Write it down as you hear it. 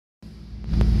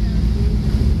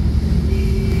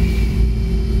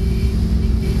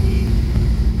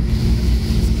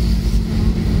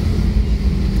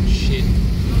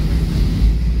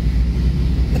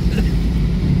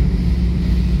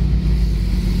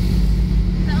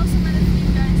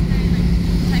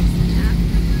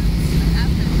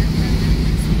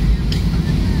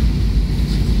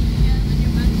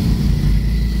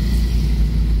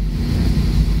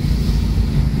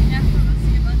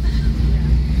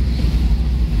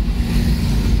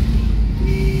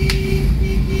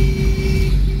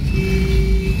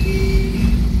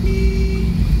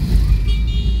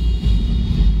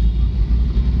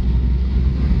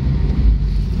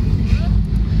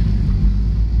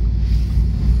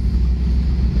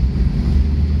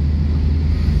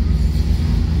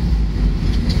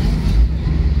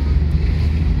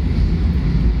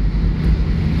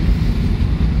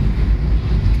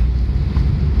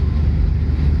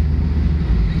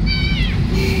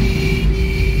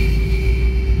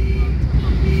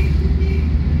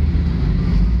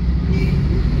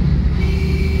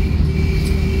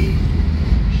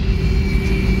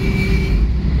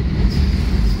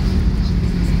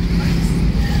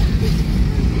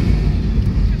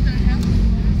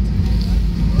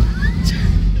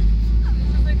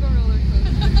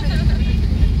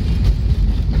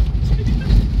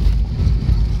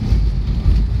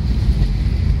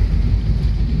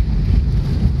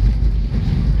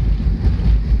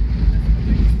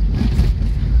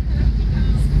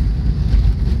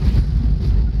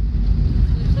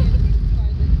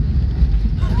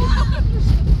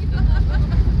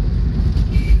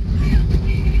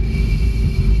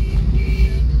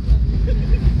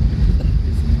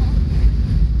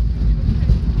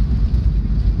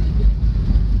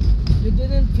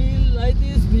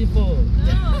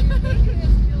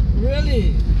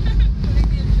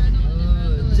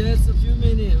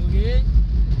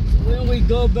we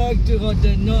go back to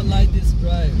hotel, not like this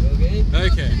drive, okay?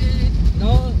 Okay.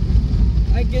 No,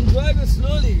 I can drive it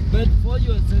slowly, but for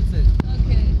your sunset.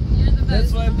 Okay, you're the best.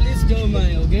 That's why please don't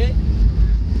mind, okay?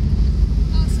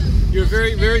 Awesome. You're a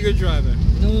very, very good driver.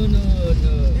 No.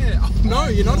 Yeah. Oh, no,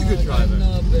 you're not a good driver. I'm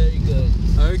not very good.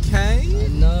 Okay.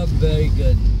 I'm not very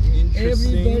good.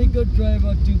 Interesting. Every very good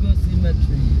driver to go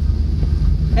cemetery.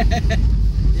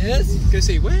 Yes? Go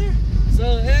see where? So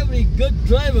every good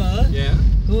driver Yeah.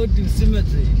 go to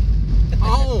cemetery.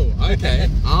 Oh, okay.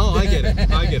 Oh, I get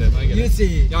it. I get it. You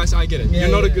see? Yes, I get it. Yeah, You're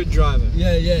not a yeah. good driver.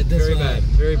 Yeah, that's Very right. bad.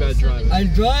 Very bad driver. I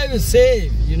drive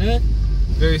safe, you know?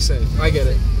 Very safe. I get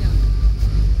it.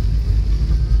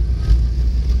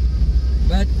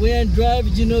 But when I drive,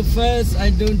 you know, first I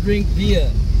don't drink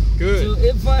beer. Good. So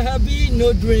if I happy,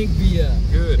 no drink beer.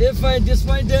 Good. If I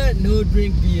disappointed, no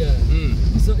drink beer. Mm.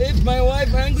 So if my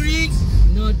wife angry,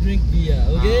 no drink beer,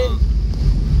 okay?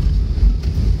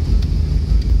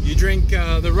 You drink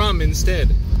the rum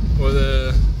instead, or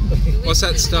the what's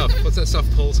that stuff? What's that stuff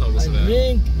Paul told us about? I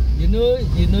drink. Do you know?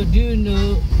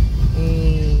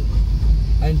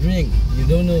 I drink. You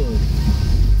don't know.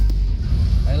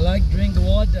 I like drink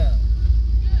water.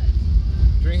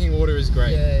 Drinking water is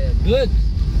great. Yeah, good.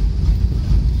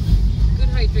 Good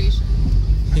hydration.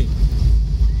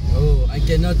 Oh, I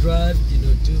cannot drive,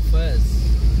 too fast.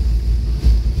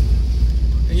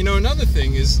 And another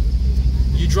thing is,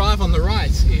 you drive on the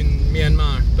right in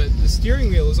Myanmar, but the steering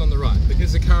wheel is on the right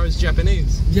because the car is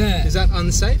Japanese. Yeah. Is that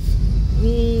unsafe?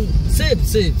 Safe.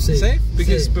 Safe?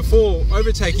 Because safe. Before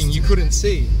overtaking, you couldn't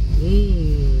see.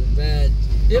 But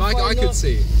I could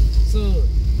see. So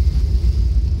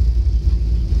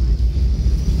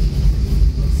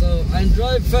I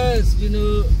drive fast,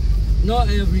 not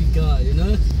every car,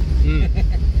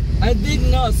 I think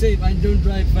not safe, I don't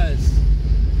drive fast.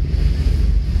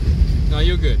 No,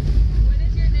 you're good. What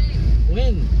is your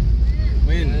name?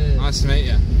 Win. Nice to meet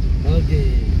you.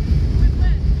 Okay.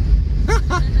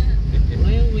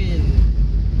 Win.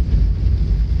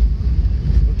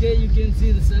 Okay, you can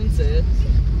see the sunset.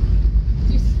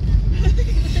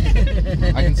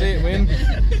 I can see it, Win.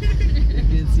 You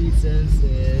can see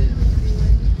sunset.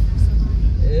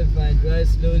 If I drive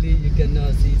slowly, you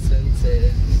cannot see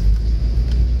sunset.